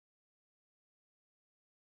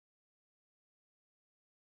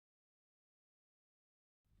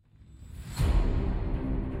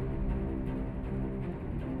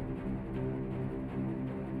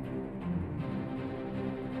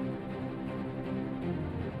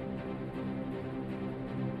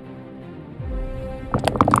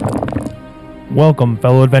Welcome,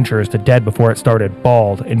 fellow adventurers, to Dead Before It Started,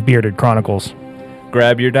 Bald and Bearded Chronicles.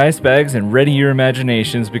 Grab your dice bags and ready your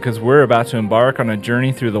imaginations because we're about to embark on a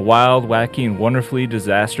journey through the wild, wacky, and wonderfully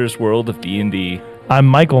disastrous world of D&D. I'm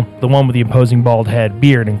Michael, the one with the imposing bald head,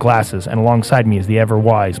 beard, and glasses, and alongside me is the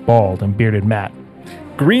ever-wise, bald, and bearded Matt.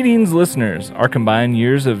 Greetings, listeners. Our combined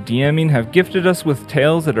years of DMing have gifted us with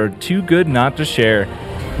tales that are too good not to share.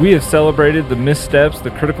 We have celebrated the missteps, the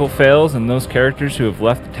critical fails, and those characters who have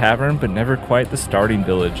left the tavern but never quite the starting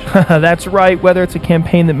village. That's right, whether it's a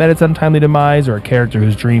campaign that met its untimely demise or a character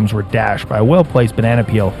whose dreams were dashed by a well-placed banana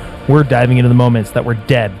peel, we're diving into the moments that were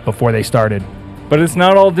dead before they started. But it's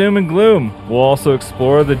not all doom and gloom. We'll also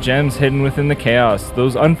explore the gems hidden within the chaos,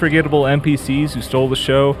 those unforgettable NPCs who stole the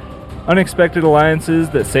show, unexpected alliances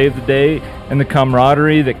that save the day, and the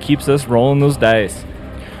camaraderie that keeps us rolling those dice.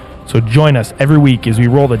 So join us every week as we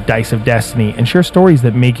roll the dice of destiny and share stories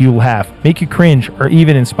that make you laugh, make you cringe, or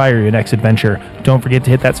even inspire your next adventure. Don't forget to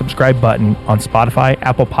hit that subscribe button on Spotify,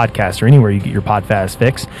 Apple Podcasts, or anywhere you get your Podfast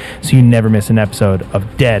fix so you never miss an episode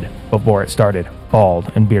of Dead Before It Started, Bald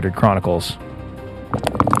and Bearded Chronicles.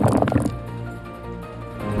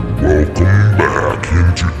 Welcome back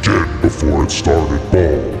into Dead Before It Started,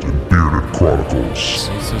 Bald and Bearded Chronicles.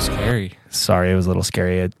 It's so scary. Sorry, it was a little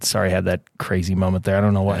scary. I had that crazy moment there. I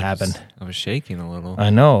don't know what happened. I was shaking a little. I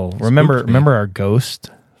know. Remember our ghost,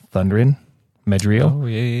 Thundrin, Medriel? Oh,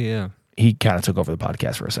 yeah. He kind of took over the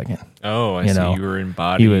podcast for a second. Oh, I see. You were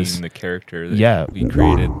embodying the character that we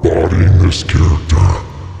created. Embodying this character.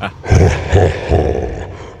 Ha ha ha.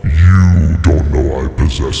 You don't know I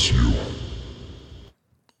possess you.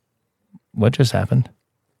 What just happened?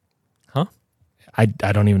 Huh? I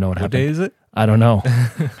don't even know what happened. What day is it? I don't know.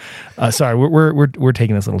 Sorry, we're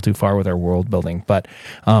taking this a little too far with our world building, but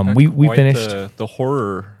we finished the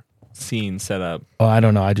horror scene set up. Oh, I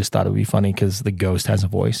don't know. I just thought it would be funny because the ghost has a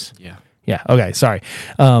voice. Yeah. Okay. Sorry.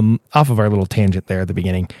 Off of our little tangent there at the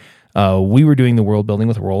beginning, we were doing the world building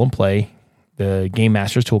with Roll and Play, the Game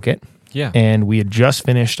Master's Toolkit. Yeah. And we had just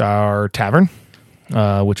finished our tavern,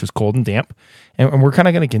 which was cold and damp, and we're kind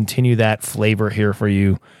of going to continue that flavor here for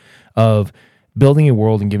you of building a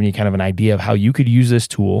world and giving you kind of an idea of how you could use this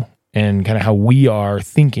tool and kind of how we are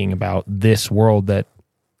thinking about this world that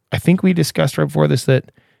I think we discussed right before this,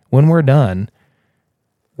 that when we're done,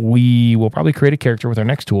 we will probably create a character with our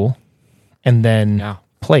next tool and then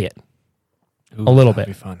play it a little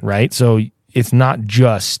bit, right? So it's not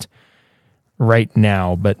just right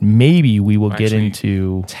now, but maybe we will get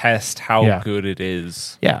into test how good it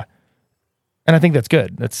is. Yeah. And I think that's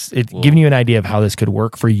good. Giving you an idea of how this could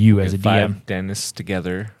work for you as a DM. 5 dentists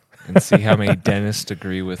together and see how many dentists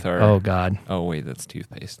agree with our... Oh, God. Oh, wait, that's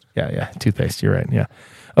toothpaste. Yeah, toothpaste. You're right, yeah.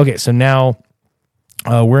 Okay, so now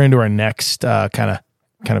we're into our next kind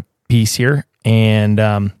of piece here. And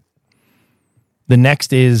the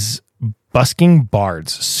next is busking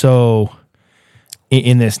bards. So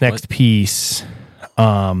in this next piece,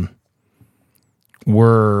 we're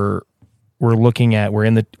looking at we're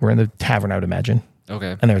in the tavern, I would imagine.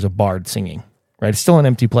 Okay. And there's a bard singing. Right? It's still an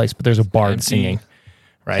empty place, but there's a bard singing.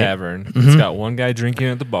 Right? Tavern. Mm-hmm. It's got one guy drinking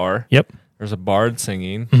at the bar. Yep. There's a bard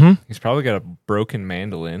singing. Mm-hmm. He's probably got a broken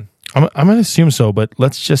mandolin. I'm gonna assume so, but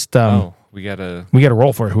let's just we gotta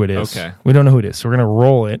roll for who it is. Okay. We don't know who it is, so we're gonna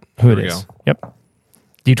roll it. Who it is. Go. Yep.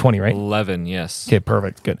 D20, right? 11, yes. Okay,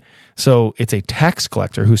 perfect. Good. So it's a tax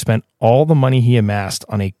collector who spent all the money he amassed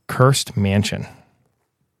on a cursed mansion.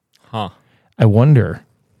 Huh. I wonder,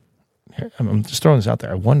 I'm just throwing this out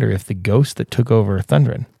there, I wonder if the ghost that took over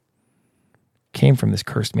Thundrin came from this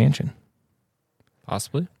cursed mansion.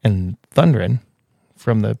 Possibly. And Thundrin,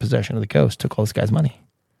 from the possession of the ghost, took all this guy's money.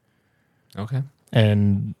 Okay.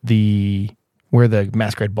 And where the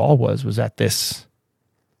masquerade ball was at this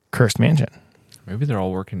cursed mansion. Maybe they're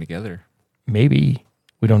all working together. Maybe.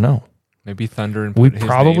 We don't know. Maybe Thunder and we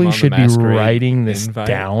probably should be writing this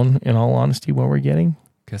down, in all honesty, what we're getting.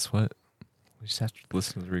 Guess what? We just have to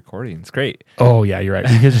listen to the recording. It's great. Oh, yeah, you're right.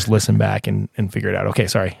 You can just listen back and figure it out. Okay,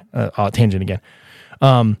 sorry. Tangent again.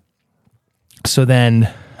 So then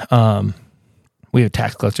we have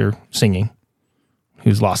tax collector singing,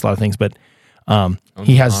 who's lost a lot of things, but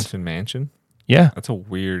he has... Haunted mansion? Yeah. That's a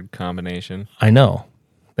weird combination. I know.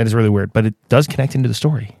 That is really weird, but it does connect into the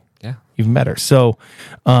story. Yeah. Even better. So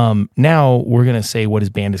now we're going to say what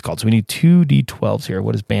his band is called. So we need 2 D12s here.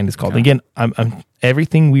 What his band is called. Okay. And again,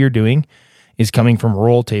 everything we are doing is coming from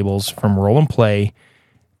roll tables, from Roll and Play,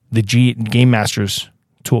 the Game Master's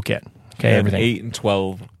Toolkit. Okay, everything. 8 and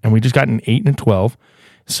 12. And we just got an 8 and a 12.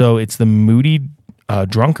 So it's the Moody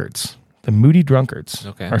Drunkards. The Moody Drunkards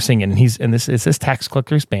are singing. And it's this tax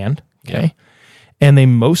collector's band. Okay. Yeah. And they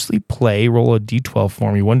mostly roll a D12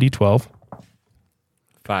 for me, 1 D12.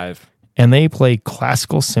 5. And they play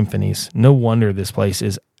classical symphonies. No wonder this place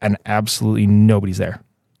is an absolutely nobody's there.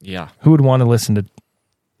 Yeah. Who would want to listen to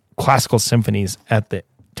classical symphonies at the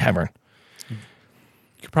tavern? You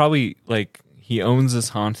could probably, like, he owns this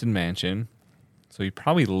haunted mansion, so he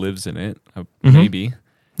probably lives in it, maybe.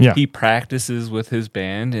 Yeah. He practices with his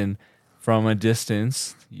band, and from a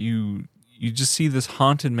distance, you just see this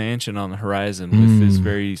haunted mansion on the horizon with this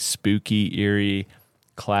very spooky, eerie,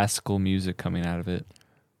 classical music coming out of it.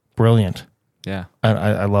 Brilliant. Yeah.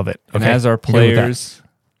 I love it. And Okay. as our Good with players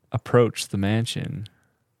approach the mansion,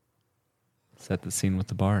 set the scene with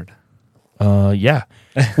the bard. that. Yeah.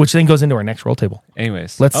 Which then goes into our next roll table.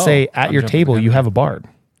 Anyways. Let's say at I'm your jumping table ahead. you have a bard.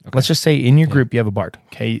 Let's just say in your group you have a bard.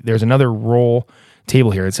 Okay. There's another roll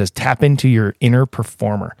table here. It says tap into your inner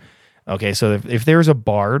performer. Okay. So if there's a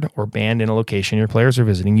bard or band in a location your players are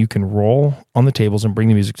visiting, you can roll on the tables and bring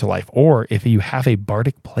the music to life. Or if you have a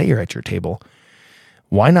bardic player at your table,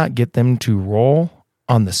 why not get them to roll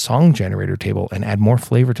on the song generator table and add more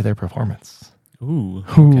flavor to their performance? Ooh.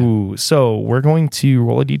 Ooh. So we're going to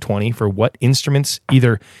roll a d20 for what instruments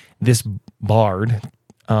either this bard,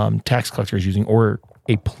 tax collector is using or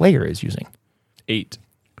a player is using. 8.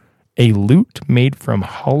 A lute made from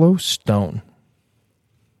hollow stone.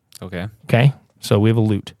 Okay. Okay. So we have a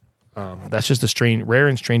lute. That's just a rare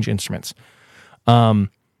and strange instruments. And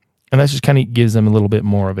that just kind of gives them a little bit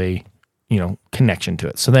more of a, connection to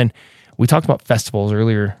it. So then we talked about festivals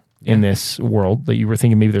earlier in this world that you were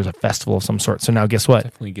thinking maybe there's a festival of some sort. So now guess what?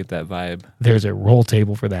 Definitely get that vibe. There's a roll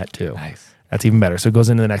table for that too. Nice. That's even better. So it goes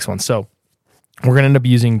into the next one. So we're going to end up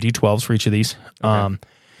using D12s for each of these. Okay.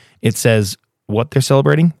 It says what they're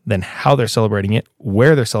celebrating, then how they're celebrating it,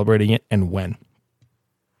 where they're celebrating it, and when.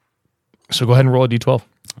 So go ahead and roll a D12.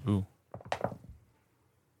 Ooh.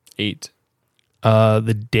 8.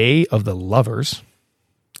 The day of the lovers.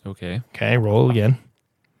 Okay. Okay, roll again.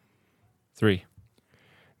 3.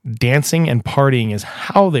 Dancing and partying is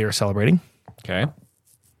how they are celebrating. Okay.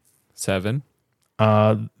 7.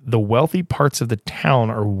 The wealthy parts of the town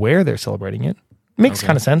are where they're celebrating it. Makes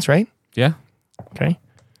kind of sense, right? Yeah. Okay.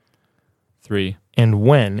 3. And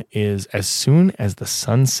when is as soon as the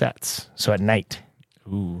sun sets. So at night.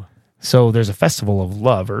 Ooh. So there's a festival of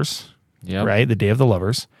lovers, Yep. right? The day of the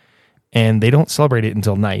lovers. And they don't celebrate it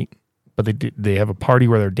until night, but they have a party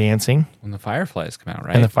where they're dancing. When the fireflies come out,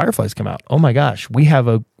 right? And the fireflies come out. Oh my gosh. We have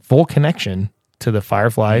a full connection to the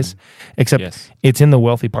fireflies, except it's in the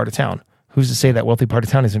wealthy part of town. Who's to say that wealthy part of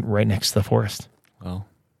town isn't right next to the forest? Well,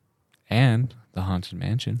 and the haunted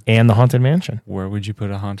mansion. And the haunted mansion. Where would you put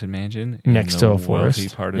a haunted mansion? Next to a forest.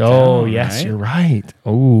 Wealthy part of oh, town, yes, right? you're right.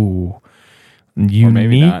 Oh, unique.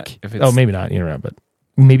 maybe not, if it's- maybe not. You're right, but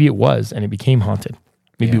maybe it was, and it became haunted.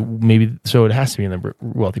 Maybe so. It has to be in the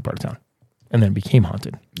wealthy part of town, and then became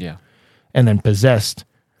haunted, Yeah. and then possessed.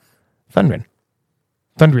 Thundrin.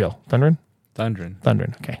 Thundrin.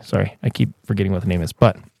 Okay, sorry, I keep forgetting what the name is,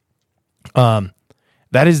 but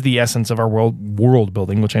that is the essence of our world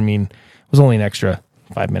building, which I mean was only an extra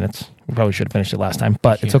 5 minutes. We probably should have finished it last time,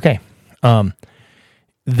 but it's okay.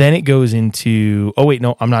 Then it goes into. Oh wait,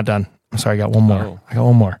 no, I'm not done. I'm sorry, I got one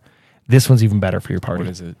more. This one's even better for your party.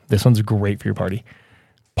 What is it? This one's great for your party.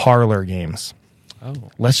 Parlor games. Oh.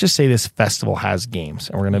 Let's just say this festival has games,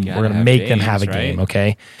 and we're gonna have make them have a games, game, right?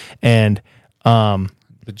 okay? And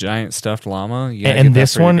The giant stuffed llama. You gotta And get that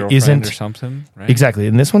this for your one girlfriend isn't- or something, right? exactly,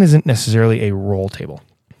 and this one isn't necessarily a roll table.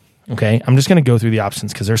 Okay, I'm just gonna go through the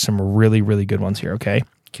options because there's some really, really good ones here. Okay,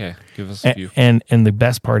 Okay, give us a few. and the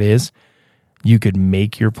best part is you could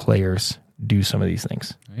make your players do some of these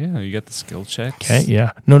things. Yeah, you got the skill checks. Okay,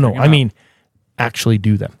 yeah, no, Bring 'em I out. mean actually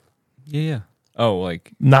do them. Yeah. Oh,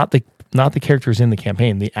 like Not the characters in the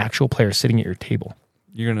campaign, the actual players sitting at your table.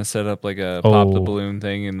 you're gonna set up like a pop the Oh. balloon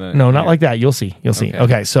thing in the. No, not like that. You'll see. Okay.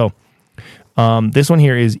 Okay, so this one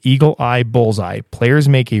here is Eagle Eye Bullseye. Players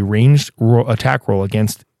make a ranged attack roll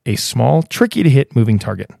against a small, tricky to hit moving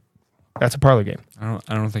target. That's a parlor game. I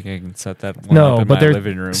don't think I can set that one up in but my there's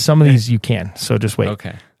living room. some of these you can. So just wait.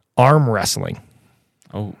 Okay. Arm wrestling.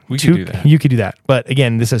 Oh, we can do that. You could do that. But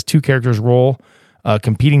again, this has 2 characters roll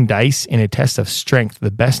competing dice in a test of strength.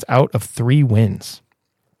 The best out of 3 wins.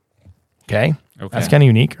 Okay? That's kind of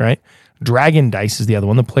unique, right? Dragon dice is the other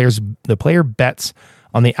one. The player bets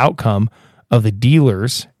on the outcome of the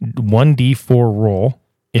dealer's 1d4 roll.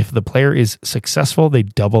 If the player is successful, they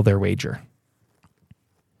double their wager.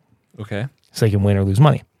 Okay. So they can win or lose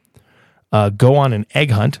money. Go on an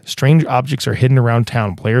egg hunt. Strange objects are hidden around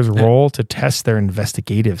town. Players roll to test their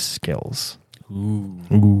investigative skills.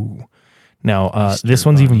 Ooh. Now, this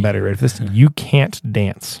one's even better. If this you can't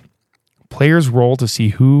dance. Players roll to see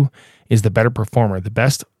who is the better performer. The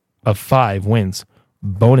best of 5 wins.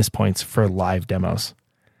 bonus points for live demos.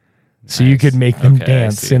 So you could make them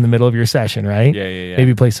dance in the middle of your session, right? Yeah.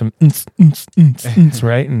 Maybe play some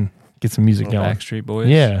right, and get some music going. Backstreet Boys.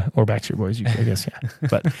 Yeah, or Backstreet Boys, I guess, yeah.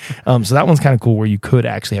 But so that one's kind of cool where you could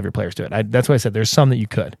actually have your players do it. That's why I said there's some that you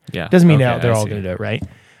could. Yeah. Doesn't mean they're all going to do it, right?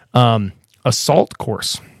 Assault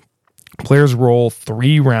course. Players roll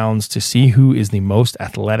 3 rounds to see who is the most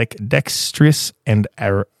athletic, dexterous, and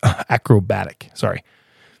acrobatic. Sorry.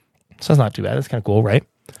 So that's not too bad. That's kind of cool, right?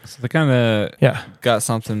 So they kind of got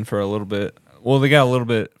something for a little bit. Well, they got a little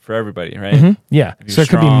bit for everybody, right? Mm-hmm. Yeah. So it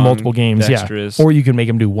could be multiple games, dexterous. Or you can make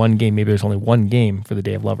them do one game. Maybe there's only one game for the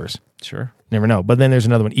Day of Lovers. Sure. Never know. But then there's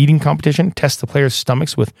another one. Eating competition. Test the players'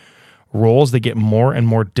 stomachs with rolls that get more and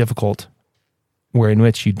more difficult, where in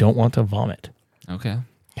which you don't want to vomit. Okay.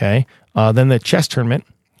 Then the chess tournament.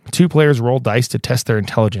 2 players roll dice to test their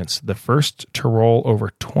intelligence. The first to roll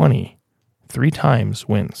over 20 3 times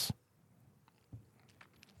wins.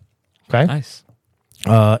 Okay. Nice.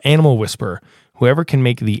 Animal whisperer. Whoever can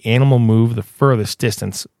make the animal move the furthest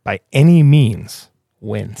distance by any means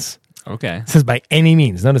wins. Okay. It says by any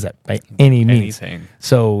means. Notice that. By any means. Anything.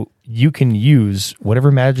 So you can use whatever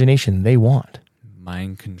imagination they want.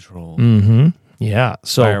 Mind control. Mm-hmm. Yeah.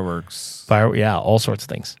 So Fireworks. All sorts of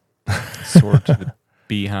things. Sword to the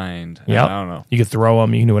behind. Yeah. I don't know. You could throw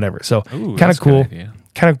them. You can do whatever. So kind of cool.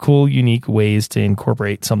 Kind of cool, unique ways to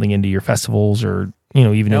incorporate something into your festivals, or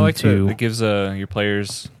even into. It gives your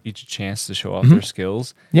players each a chance to show off their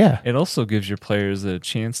skills. Yeah. It also gives your players a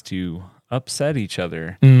chance to upset each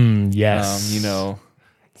other. Yes.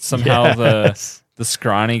 Somehow the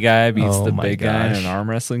scrawny guy beats the big guy in an arm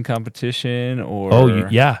wrestling competition, or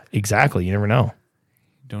exactly. You never know.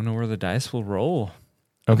 Don't know where the dice will roll.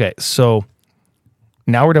 Okay, so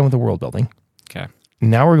now we're done with the world building. Okay.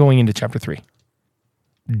 Now we're going into chapter 3.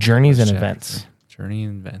 Journeys and events. Journey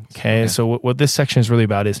and events. Okay, so what this section is really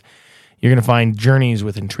about is you're going to find journeys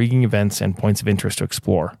with intriguing events and points of interest to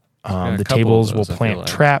explore. The tables will plant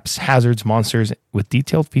traps, hazards, monsters with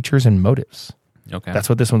detailed features and motives. Okay. That's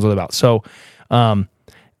what this one's all about. So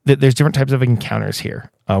there's different types of encounters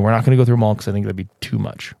here. We're not going to go through them all because I think that'd be too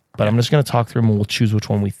much. But I'm just going to talk through them and we'll choose which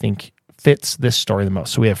one we think fits this story the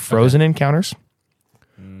most. So we have frozen encounters,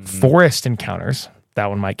 forest encounters. That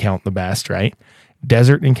one might count the best, right?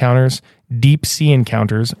 Desert encounters, deep sea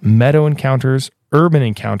encounters, meadow encounters, urban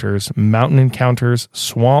encounters, mountain encounters,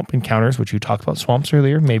 swamp encounters, which you talked about swamps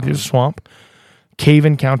earlier. Maybe there's a swamp. Cave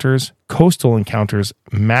encounters, coastal encounters,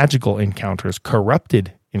 magical encounters,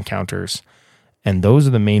 corrupted encounters. And those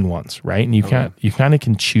are the main ones, right? And you kind of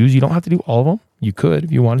can choose. You don't have to do all of them. You could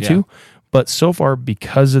if you wanted to. But so far,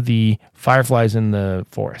 because of the fireflies in the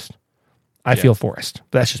forest, I feel forest.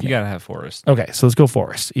 But that's just you got to have forest. Okay, so let's go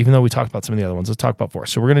forest. Even though we talked about some of the other ones, let's talk about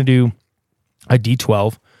forest. So we're going to do a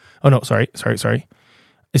D12. Oh, no, sorry. It's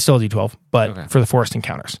still a D12, but for the forest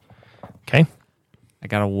encounters. Okay? I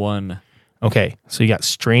got a 1. Okay, so you got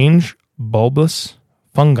strange, bulbous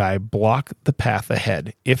fungi block the path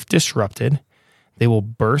ahead. If disrupted, they will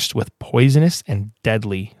burst with poisonous and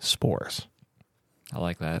deadly spores. I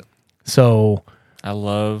like that. So I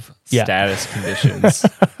love status conditions.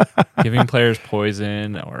 Giving players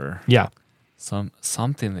poison or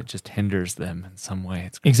something that just hinders them in some way.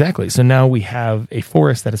 It's exactly. So now we have a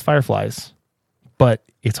forest that is fireflies, but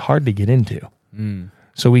it's hard to get into.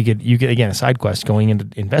 So you get again a side quest going in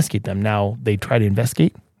to investigate them. Now they try to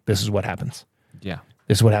investigate. This is what happens. Yeah.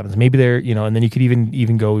 This is what happens. Maybe they're, and then you could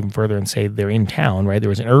even go even further and say they're in town, right? There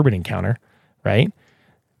was an urban encounter, right?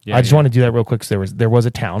 Yeah, I just want to do that real quick. So there was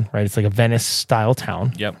a town, right? It's like a Venice style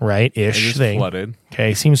town, right? Ish thing. Flooded.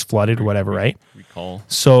 Okay, seems flooded or whatever, right? Recall.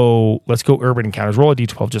 So let's go urban encounters. Roll a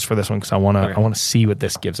D12 just for this one because I want to see what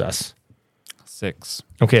this gives us. 6.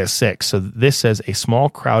 Okay, a 6. So this says a small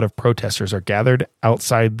crowd of protesters are gathered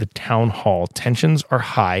outside the town hall. Tensions are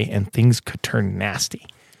high and things could turn nasty.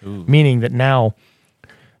 Ooh. Meaning that now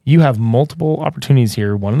you have multiple opportunities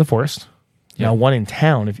here. One in the forest, now one in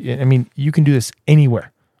town. You can do this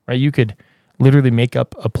anywhere. Right, you could literally make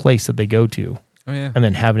up a place that they go to, and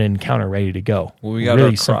then have an encounter ready to go. Well, we got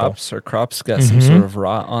really our crops. Simple. Our crops got some sort of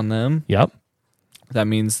rot on them. Yep. That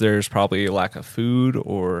means there's probably a lack of food,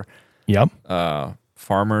 or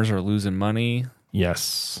farmers are losing money.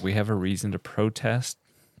 Yes. We have a reason to protest,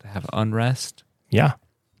 to have unrest. Yeah.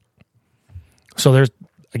 So there's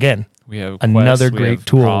we have another great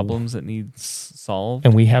tool. Problems that need solved,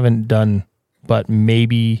 and we haven't done but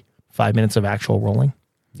maybe 5 minutes of actual rolling.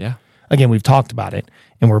 Yeah. Again, we've talked about it,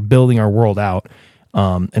 and we're building our world out.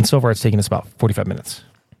 And so far, it's taken us about 45 minutes.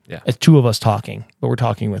 Yeah. It's 2 of us talking, but we're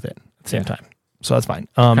talking with it at the same time. So that's fine.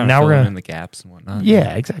 Kinda Now we're filling gonna in the gaps and whatnot.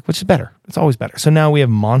 yeah, exactly, which is better. It's always better. So now we have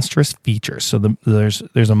monstrous features. So there's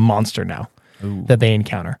a monster now Ooh. that they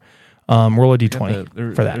encounter. Roll a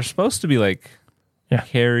d20 for that. They're supposed to be like Yeah.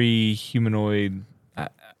 hairy humanoid.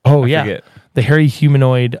 Oh I yeah, forget. the hairy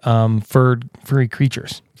humanoid furry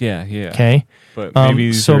creatures. Yeah. Okay, But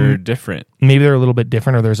maybe so they're different. maybe they're a little bit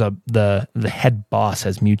different, or there's the head boss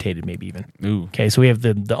has mutated, maybe even. Ooh. Okay, so we have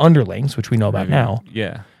the underlings, which we know about Maybe. now.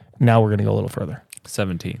 Yeah. Now we're going to go a little further.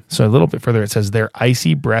 17. So a little bit further, it says their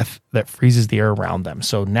icy breath that freezes the air around them.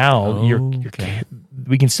 So now Okay.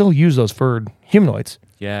 we can still use those furred humanoids,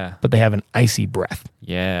 Yeah. but they have an icy breath,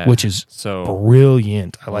 Yeah. which is so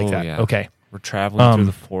brilliant. I like Oh, that. yeah. Okay. we're traveling through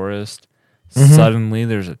the forest. Mhm. Suddenly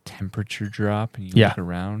there's a temperature drop and you Yeah. look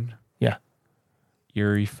around. Yeah.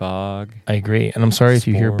 Eerie fog. I agree. And I'm sorry if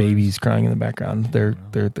you hear Spores. babies crying in the background. They're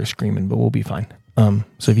screaming, but we'll be fine.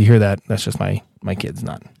 So if you hear that, that's just my kids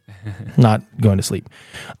not going to sleep.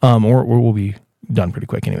 Or we'll be done pretty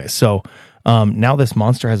quick anyway. So now this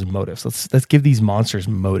monster has motives. Let's give these monsters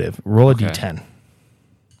motive. Roll a Okay. d10.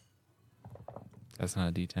 That's not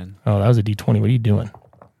a D10. Oh, that was a d20. What are you doing?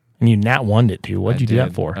 And you nat 1'd it too. What'd you do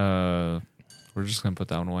that for? We're just going to put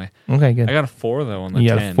that one away. Okay, good. I got a 4 though on the You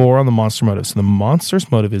 10. got a 4 on the monster motive. So the monster's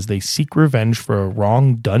motive is they seek revenge for a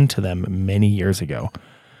wrong done to them many years ago.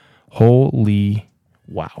 Holy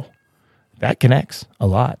wow. That connects a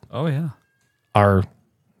lot. Oh, yeah. Our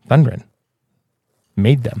Thundrin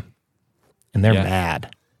made them. And they're Yeah.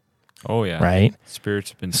 mad, Oh, yeah. right?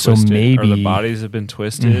 Spirits have been So twisted. Or maybe- the bodies have been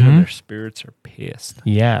twisted Mhm. and their spirits are pissed.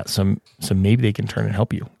 Yeah. So maybe they can turn and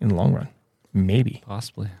help you in the long run. Maybe.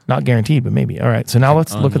 Possibly. Not guaranteed, but maybe. All right. So now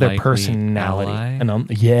let's look at their Unlikely personality. ally? And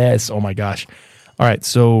yes. Oh my gosh. All right.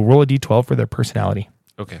 So roll a d12 for their personality.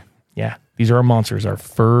 Okay. Yeah. These are our monsters, our They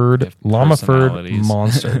furred, have llama furred personalities.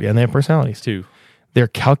 monster. Yeah, and they have personalities. 2. They're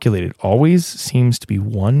calculated, always seems to be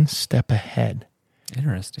one step ahead.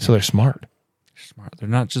 Interesting. So they're smart. Smart. They're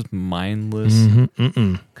not just mindless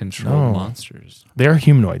control No. monsters. They're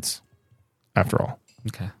humanoids, after all.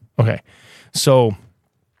 Okay. Okay. So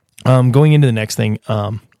going into the next thing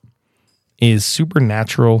is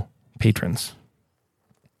supernatural patrons.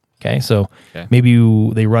 Okay. So Okay. maybe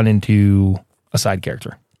they run into a side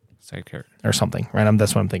character Side character. or something, right?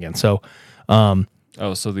 That's what I'm thinking. So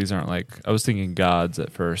Oh, so these aren't like, I was thinking gods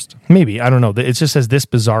at first. maybe, I don't know. It just says this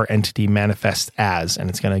bizarre entity manifests as, and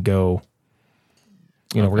it's going to go,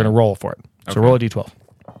 we're going to roll for it. So Okay. roll a d12.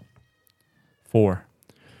 4.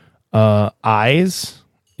 Eyes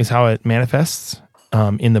is how it manifests.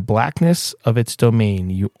 In the blackness of its domain,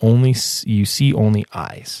 you see only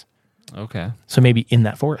eyes. Okay. So maybe in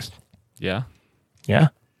that forest. Yeah. Yeah.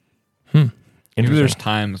 Maybe there's Interesting.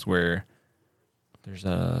 times where there's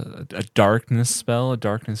a darkness spell, a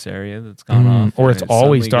darkness area that's gone off. or and it's it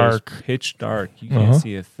always suddenly goes dark. pitch dark. You can't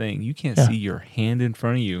see a thing. You can't Yeah. see your hand in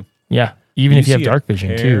front of you Yeah. Even You if you have see a dark vision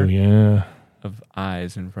pair. too. Yeah. of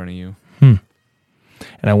eyes in front of you.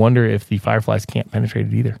 And I wonder if the fireflies can't penetrate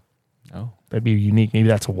it either. Oh, That'd be unique. Maybe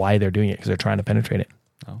that's why they're doing it, because they're trying to penetrate it.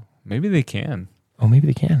 oh. Maybe they can. Oh, maybe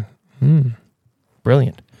they can.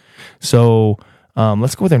 Brilliant. So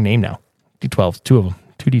let's go with their name now. D12s, 2 of them,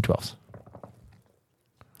 2 D12s.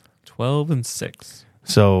 12 and 6.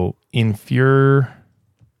 So infur.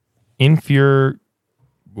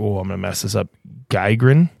 Oh, I'm gonna mess this up.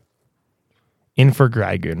 Gygrin.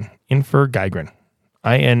 Infurgygrin. Infurgygrin.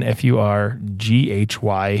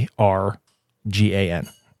 INFURGHYRGAN. Did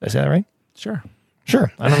I say that right? Sure.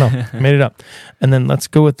 Sure. I don't know. Made it up. And then let's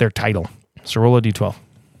go with their title. So roll a d12.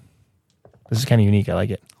 This is kind of unique. I like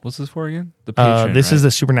it. What's this for again? The patron. This right? is the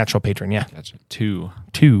supernatural patron. Yeah. Gotcha. 2.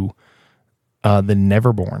 2. The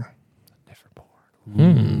Neverborn.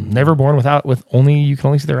 Neverborn with only you can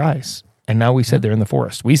only see their eyes. And now we said they're in the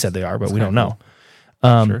forest. We said they are, but we don't know.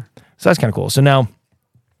 Sure. So that's kind of cool. So now,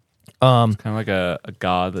 Kind of like a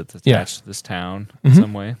god that's attached to this town in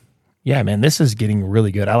some way. yeah, man, this is getting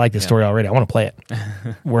really good. I like this story already. I want to play it.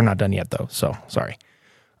 We're not done yet though. So sorry.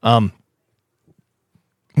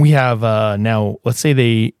 We have now, let's say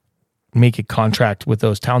they make a contract with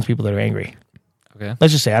those townspeople that are angry. Okay.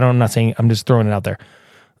 Let's just say, I'm not saying, I'm just throwing it out there.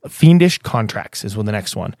 Fiendish contracts is the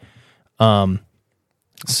next one. Sounds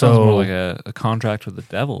more like a contract with the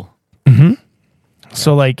devil.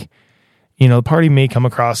 So like, the party may come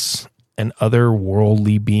across an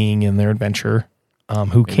otherworldly being in their adventure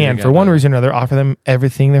who can, they for got one the- reason or another, offer them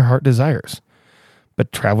everything their heart desires.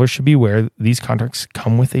 But travelers should be aware these contracts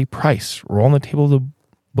come with a price. Roll on the table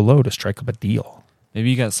below to strike up a deal. Maybe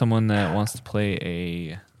you got someone that wants to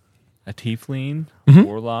play a tiefling,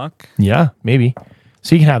 warlock. Yeah, maybe.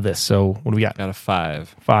 So you can have this. So what do we got? Got a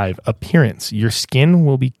 5. 5. Appearance. Your skin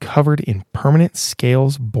will be covered in permanent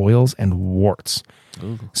scales, boils, and warts.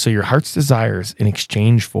 Ooh. So your heart's desires in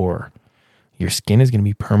exchange for your skin is going to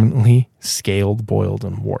be permanently scaled, boiled,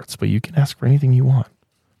 and warts. But you can ask for anything you want.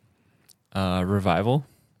 Revival.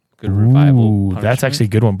 Good revival. Ooh, punishment. that's actually a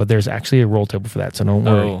good one. But there's actually a roll table for that, so don't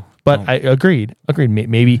worry. Oh, but oh. I agreed.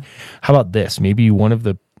 Maybe. How about this? Maybe one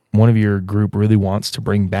of your group really wants to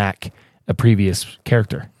bring back a previous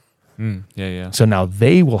character. Yeah. So now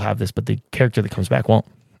they will have this, but the character that comes back won't.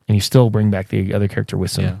 And you still bring back the other character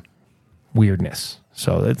with some weirdness.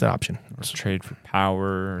 So that's an option. Or trade for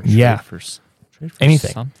power. Or Yeah. trade for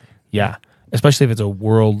Anything. something. Yeah. Especially if it's a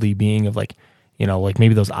worldly being of like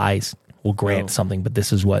maybe those eyes will grant something, but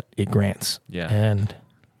this is what it grants. Yeah. And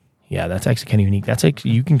yeah, that's actually kind of unique. That's like,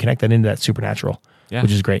 you can connect that into that supernatural,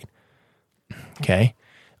 which is great. Okay.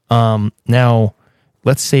 Now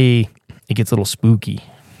let's say it gets a little spooky,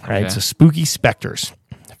 right? Okay. So spooky specters,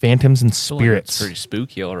 phantoms, and I feel like spirits. it's pretty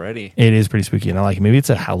spooky already. It is pretty spooky, and I like it. Maybe it's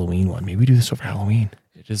a Halloween one. Maybe we do this over Halloween.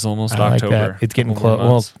 It is almost I like October. that. It's getting Couple more close.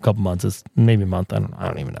 Well, months. a couple months. It's maybe a month. I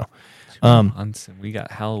don't even know. 2 months and we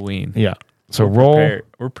got Halloween. Yeah. So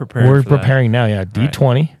We're prepared. We're for that. preparing now. Yeah.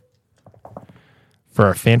 D20 for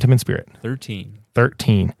our phantom and spirit. 13.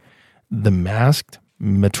 13. The masked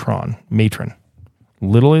matron.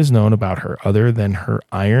 Little is known about her other than her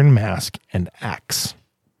iron mask and axe.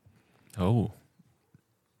 Oh.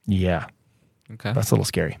 Yeah. Okay. That's a little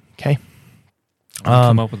scary. Okay.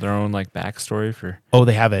 Come up with their own like backstory for. Oh,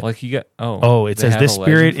 they have it. Like you got. It they says have this a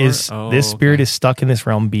spirit legend is for it? this spirit is stuck in this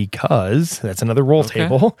realm because that's another roll Okay.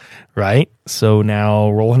 table, right? So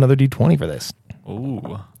now roll another d20 for this.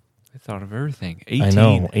 Oh, I thought of everything. 18. I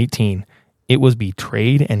know, 18. It was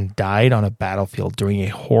betrayed and died on a battlefield during a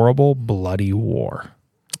horrible, bloody war.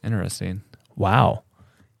 Interesting. Wow.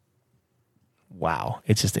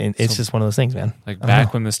 It's just one of those things, man. Like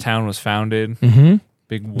back when this town was founded. Mm-hmm.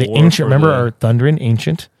 Big war. The ancient. for Remember the- our Thundrin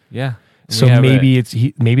ancient. Yeah. And So we have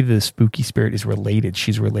maybe maybe the spooky spirit is related.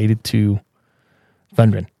 She's related to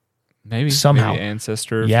Thundrin. maybe somehow. maybe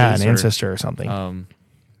ancestor. of Yeah, his an or, ancestor or something.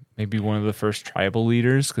 Maybe one of the first tribal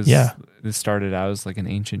leaders because this started out as like an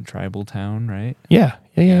ancient tribal town, right? Yeah.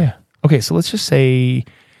 Okay, so let's just say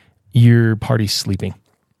your party's sleeping.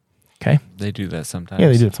 Okay. They do that sometimes. Yeah,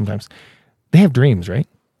 they do it sometimes. They have dreams, right?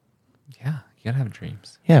 Yeah, you gotta have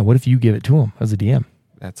dreams. Yeah. What if you give it to them as a DM?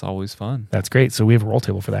 That's always fun. That's great. So we have a roll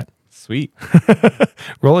table for that. Sweet.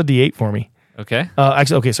 Roll a d8 for me. Okay.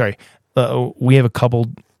 Actually, okay, sorry. We have a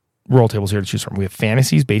couple roll tables here to choose from. We have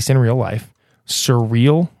fantasies based in real life,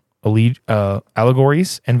 surreal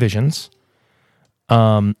allegories and visions.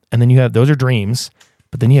 And then you have, those are dreams,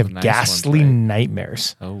 but then you have Nice ghastly ones, right?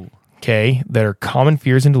 nightmares. Oh, Okay, that are common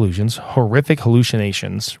fears and delusions, horrific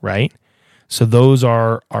hallucinations, right? So those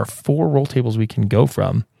are our 4 roll tables we can go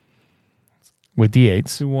from with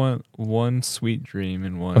d8s. do one sweet dream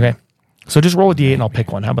and one. Okay. So just roll a d8 and I'll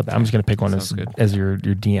pick one. How about that? I'm just going to pick one Sounds good. as your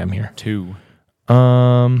DM here. 2.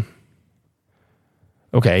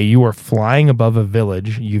 Okay, you are flying above a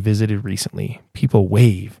village you visited recently. People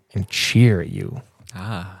wave and cheer at you.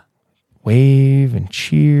 Ah. Wave and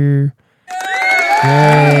cheer.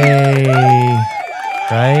 Yay.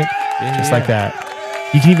 Right? Just like that.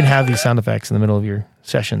 You can even have these sound effects in the middle of your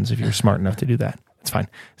sessions if you're smart enough to do that. It's fine.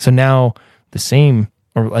 So now the same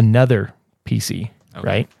or another PC,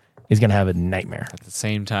 right, is going to have a nightmare. At the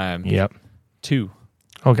same time. Yep. 2.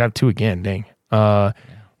 Oh, got 2 again. Dang.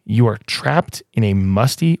 You are trapped in a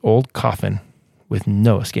musty old coffin with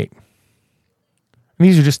no escape. And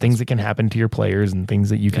these are just things that can happen to your players and things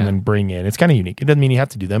that you can then bring in. It's kind of unique. It doesn't mean you have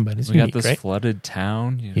to do them, but it's We unique, got this right? flooded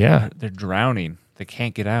town. Yeah. They're drowning. They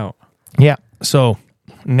can't get out. Yeah. So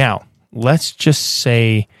now let's just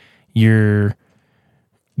say you're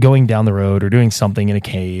going down the road or doing something in a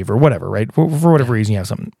cave or whatever, right? For whatever reason you have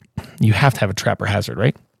something. You have to have a trap or hazard,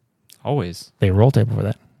 right? Always. They have a roll table for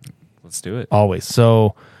that. Let's do it. Always.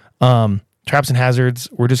 So traps and hazards,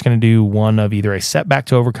 we're just going to do one of either a setback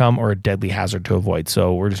to overcome or a deadly hazard to avoid.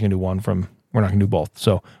 So we're just going to do one from, we're not going to do both.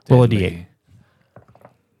 So roll a d8.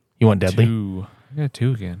 You want deadly? 2. I got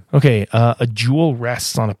 2 again. Okay. A jewel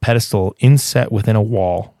rests on a pedestal inset within a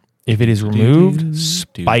wall. If it is removed,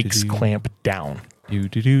 spikes clamp down.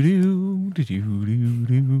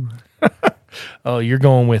 Oh, you're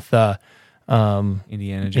going with Indiana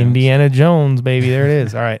Jones. Indiana Jones, baby. There it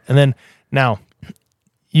is. All right. And then now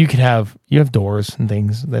you have doors and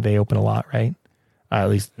things that they open a lot, right? At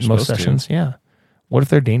least They're most supposed to. sessions. Yeah. What if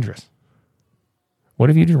they're dangerous? What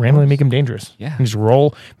if you just randomly make them dangerous? Yeah. You just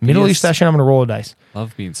roll. Middle of your Yes. session, I'm going to roll a dice.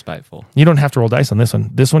 Love being spiteful. You don't have to roll dice on this one.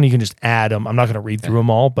 This one you can just add them. I'm not going to read through them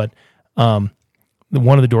all, but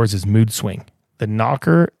one of the doors is mood swing. The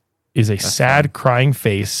knocker is a sad, crying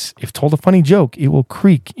face. If told a funny joke, it will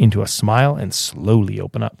creak into a smile and slowly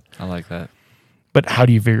open up. I like that. But how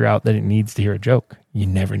do you figure out that it needs to hear a joke? You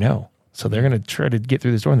never know. So they're going to try to get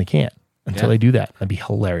through this door and they can't until they do that. That'd be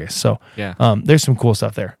hilarious. So there's some cool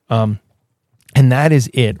stuff there. And that is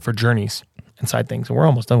it for journeys and side things. And we're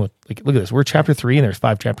almost done with, like, look at this. We're chapter 3 and there's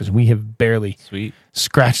 5 chapters. We have barely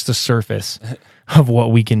scratched the surface of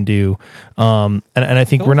what we can do. And I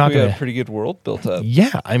think we're not going to... have a pretty good world built up.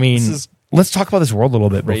 Yeah. I mean, let's talk about this world a little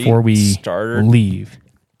bit before we leave.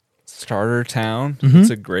 Starter town. It's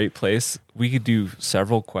a great place. We could do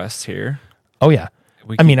several quests here. Oh, yeah.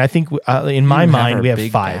 I think in my mind, we have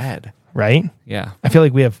 5, bad. Right? Yeah. I feel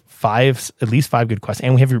like we have at least 5 good quests.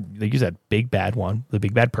 And we have like you said, big bad one, the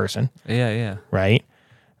big bad person. Yeah. Right?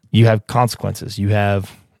 You have consequences. You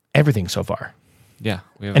have everything so far. Yeah.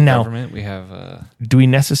 We have government. We have... do we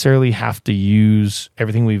necessarily have to use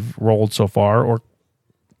everything we've rolled so far?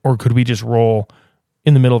 Or could we just roll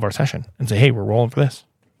in the middle of our session and say, hey, we're rolling for this?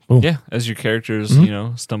 Boom. Yeah. As your characters,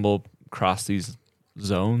 stumble across these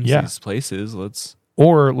zones, these places, let's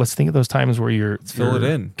think of those times where your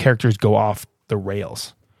characters go off the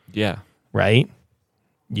rails. Yeah. Right?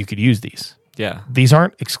 You could use these. Yeah. These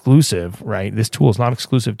aren't exclusive, right? This tool is not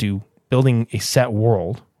exclusive to building a set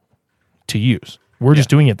world to use. We're just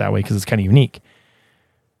doing it that way because it's kind of unique.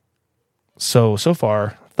 So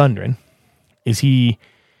far, Thundrin, is he...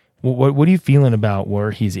 What are you feeling about where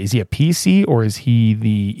is he a PC or is he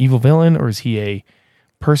the evil villain or is he a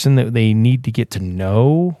person that they need to get to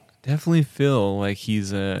know? Definitely feel like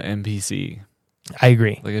he's a NPC. I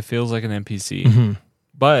agree. Like it feels like an NPC.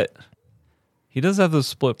 But he does have the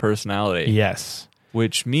split personality. Yes.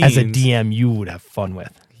 Which means... as a DM, you would have fun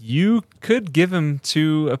with. You could give him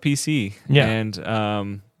to a PC. Yeah. And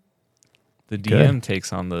the DM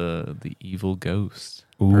takes on the evil ghost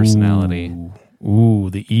personality. Ooh,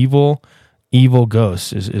 the evil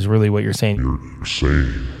ghost is really what you're saying. You're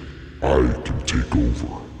saying I can take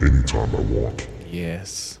over anytime I want.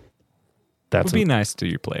 Yes. That would be nice to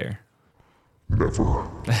your player. Never.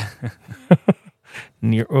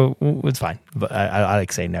 It's fine. But I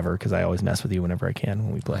like say never because I always mess with you whenever I can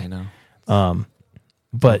when we play. I know.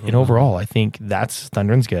 But in overall, I think that's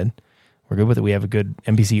Thundrin's good. We're good with it. We have a good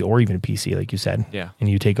NPC or even a PC, like you said. Yeah. And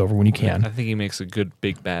you take over when you can. I think he makes a good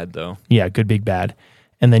big bad, though. Yeah, good big bad.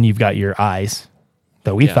 And then you've got your eyes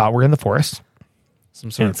that we thought were in the forest.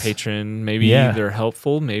 Some sort of patron. Maybe they're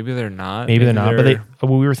helpful. Maybe they're not. Maybe they're not. But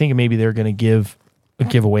we were thinking maybe they're going to give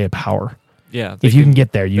away a power. Yeah. If you can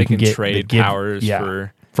get there, you can get trade powers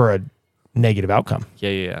for a negative outcome.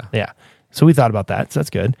 Yeah. So we thought about that. So that's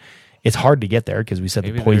good. It's hard to get there because we said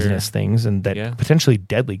the poisonous things and that potentially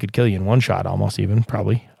deadly could kill you in one shot almost even,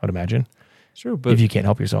 probably, I would imagine. Sure, but... if you can't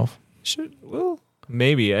help yourself. Well,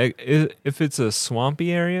 maybe. If it's a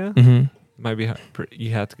swampy area, might be you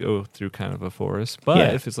have to go through kind of a forest.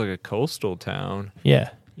 But if it's like a coastal town, you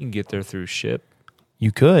can get there through ship.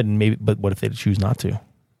 You could, but what if they choose not to?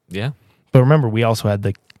 Yeah. But remember, we also had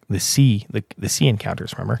the sea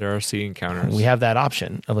encounters, remember? There are sea encounters. We have that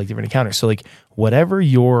option of like different encounters. So like whatever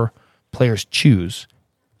your players choose,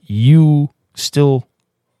 you still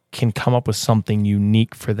can come up with something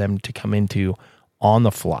unique for them to come into on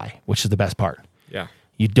the fly, which is the best part. Yeah.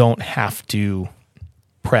 You don't have to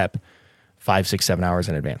prep 5, 6, 7 hours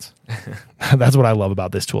in advance. That's what I love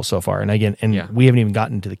about this tool so far. And again, we haven't even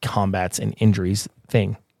gotten to the combats and injuries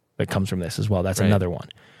thing that comes from this as well. That's another one.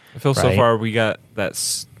 I feel so far we got that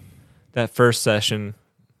first session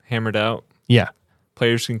hammered out. Yeah.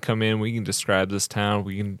 Players can come in. We can describe this town.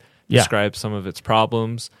 We can describe some of its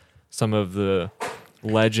problems, some of the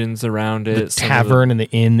legends around it. The tavern and the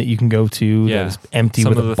inn that you can go to that is empty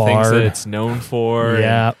with a bar. Some of the things that it's known for.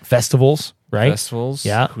 Yeah. Festivals, right? Festivals.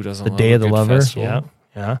 Yeah. Who doesn't the love Day a of the good Lover. festival?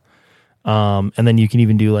 Yeah. And then you can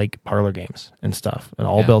even do like parlor games and stuff and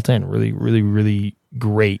all built in. Really, really, really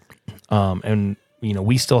great. And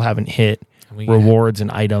we still haven't hit rewards and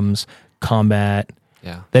items, combat.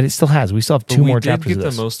 Yeah. That it still has. We still have 2 more chapters of this. We did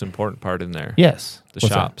get the most important part in there. Yes. The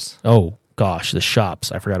shops. That? Oh, gosh. The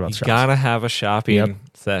shops. I forgot about the shops. You got to have a shopping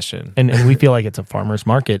session. And we feel like it's a farmer's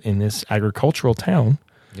market in this agricultural town.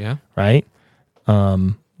 Yeah. Right?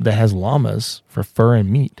 That has llamas for fur and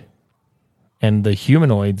meat. And the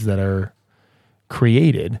humanoids that are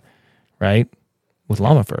created, right, with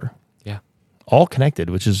llama fur. Yeah. All connected,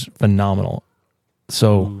 which is phenomenal.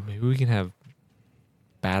 So maybe we can have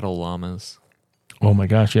battle llamas. Oh my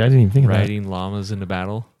gosh, I didn't even think of that. Riding llamas into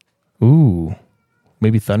battle. Ooh.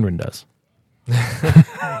 Maybe Thundrin does.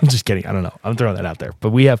 I'm just kidding. I don't know. I'm throwing that out there.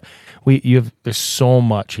 But there's so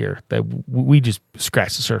much here that we just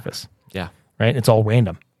scratched the surface. Yeah. right? It's all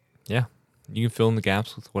random. Yeah. You can fill in the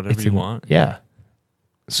gaps with whatever you want. Yeah.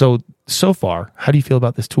 So far, how do you feel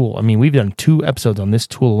about this tool? I mean, we've done 2 episodes on this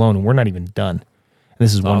tool alone, and we're not even done. And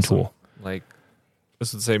this is one awesome. tool. Like,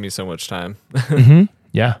 this would save me so much time.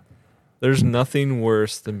 Yeah. There's nothing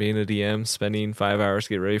worse than being a DM, spending 5 hours to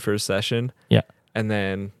get ready for a session, Yeah. and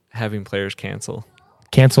then having players cancel.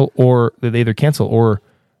 Or they either cancel or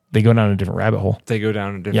they go down a different rabbit hole. They go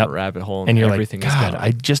down a different rabbit hole, And you're everything like, is God,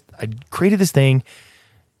 gone. I created this thing,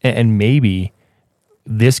 and maybe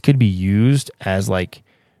this could be used as like,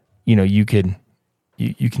 you can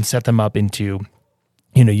set them up into,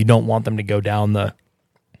 you don't want them to go down the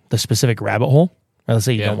specific rabbit hole. Or let's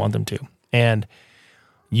say you don't want them to, and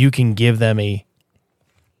you can give them a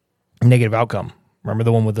negative outcome. Remember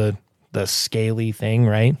the one with the scaly thing,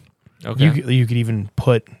 right? Okay. You could even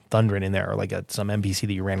put Thundrin in there, or like some NPC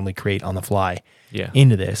that you randomly create on the fly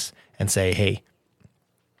into this, and say, hey,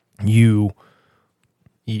 you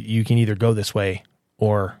can either go this way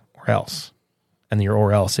or else. And your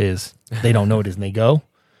or else is they don't know it is, and they go,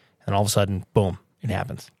 and all of a sudden, boom, it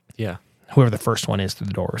happens. Yeah. Whoever the first one is through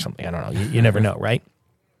the door or something. I don't know. You never know, right?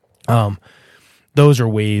 Those are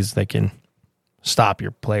ways that can stop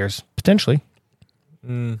your players potentially.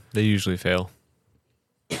 They usually fail.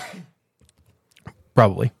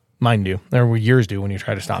 Probably. Mine do. Or yours do when you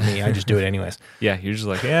try to stop me. I just do it anyways. Yeah, you're just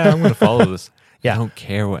like, I'm going to follow this. Yeah. I don't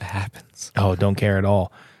care what happens. Oh, don't care at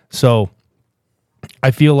all. So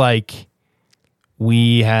I feel like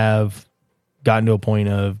we have gotten to a point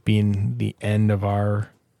of being the end of our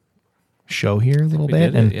show here a little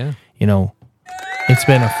bit. And, it's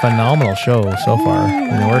been a phenomenal show so far.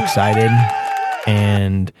 We're excited.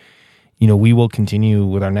 And, we will continue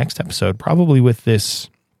with our next episode, probably with this,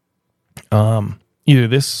 either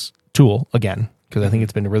this tool again, because I think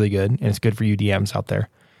it's been really good and it's good for you DMs out there.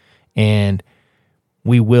 And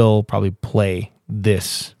we will probably play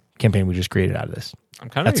this campaign we just created out of this. I'm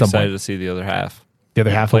kind of excited to see the other half. The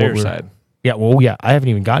other half player of what side. Yeah, well, yeah, I haven't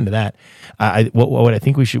even gotten to that. What I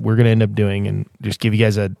think we're going to end up doing, and just give you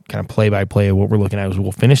guys a kind of play-by-play of what we're looking at, is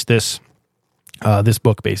we'll finish this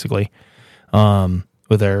book basically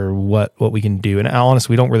with our what we can do. And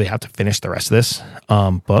honestly, we don't really have to finish the rest of this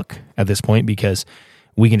book at this point, because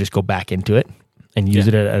we can just go back into it and use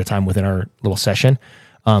it at a time within our little session.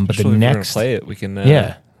 But Actually, the if we're gonna next play it, we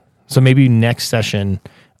can. So maybe next session.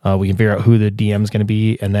 We can figure out who the DM is going to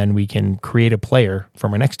be, and then we can create a player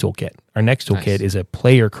from our next toolkit. Our next toolkit is a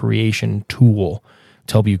player creation tool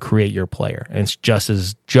to help you create your player, and it's just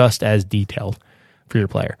as detailed for your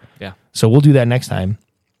player. Yeah. So we'll do that next time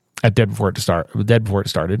at Dead Before It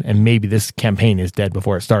Started, and maybe this campaign is dead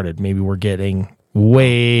before it started. Maybe we're getting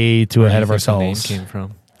way too ahead of ourselves. Where do you think the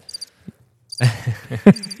name came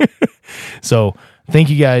from? So thank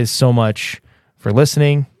you guys so much for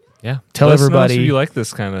listening. Yeah. Tell let us everybody know if you like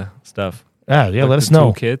this kind of stuff. Let us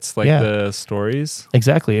know. Toolkits, like the stories.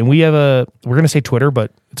 Exactly. And we're going to say Twitter,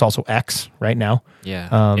 but it's also X right now.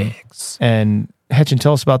 Yeah. X. And Hetchin,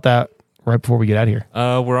 tell us about that right before we get out of here.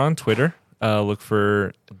 We're on Twitter. Look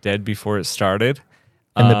for Dead Before It Started.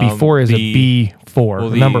 And the before is a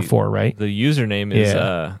B4, number 4, right? The username is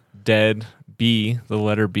Dead B, the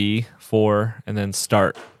letter B, 4, and then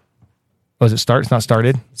start. Oh, is it start? It's not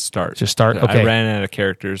started? Start. Just start? Okay. I ran out of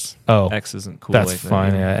characters. Oh. X isn't cool. That's like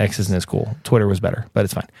fine. that. Yeah, X isn't as cool. Twitter was better, but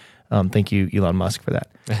it's fine. Thank you, Elon Musk, for that.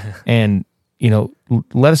 And,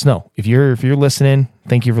 let us know. If you're listening,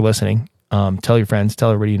 thank you for listening. Tell your friends, tell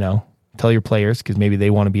everybody you know. Tell your players, because maybe they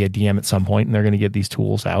want to be a DM at some point, and they're going to get these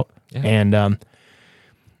tools out. Yeah. And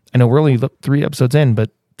I know we're only 3 episodes in, but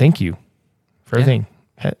thank you for everything.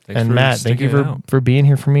 And Matt, thank you for being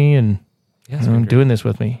here for me and doing this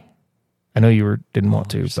with me. I know you didn't want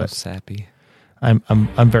to, but so sappy.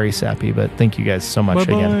 I'm very sappy, but thank you guys so much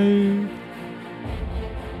again.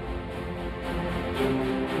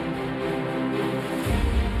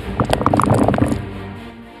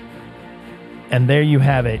 And there you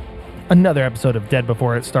have it. Another episode of Dead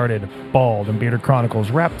Before It Started, Bald and Bearded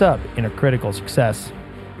Chronicles, wrapped up in a critical success.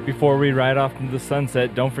 Before we ride off into the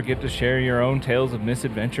sunset, don't forget to share your own tales of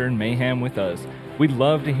misadventure and mayhem with us. We'd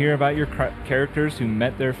love to hear about your characters who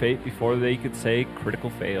met their fate before they could say critical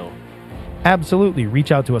fail. Absolutely.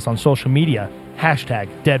 Reach out to us on social media,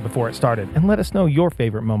 #Dead Before It Started, and let us know your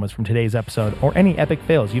favorite moments from today's episode or any epic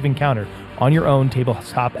fails you've encountered on your own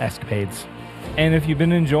tabletop escapades. And if you've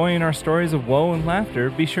been enjoying our stories of woe and laughter,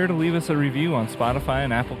 be sure to leave us a review on Spotify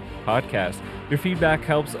and Apple Podcasts. Your feedback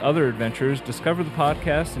helps other adventurers discover the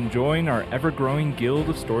podcast and join our ever-growing guild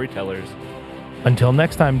of storytellers. Until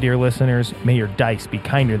next time, dear listeners, may your dice be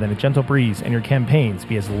kinder than a gentle breeze and your campaigns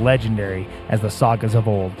be as legendary as the sagas of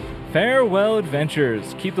old. Farewell,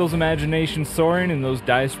 adventurers. Keep those imaginations soaring and those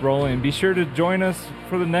dice rolling. Be sure to join us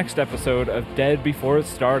for the next episode of Dead Before It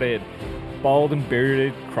Started, Bald and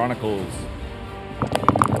Bearded Chronicles.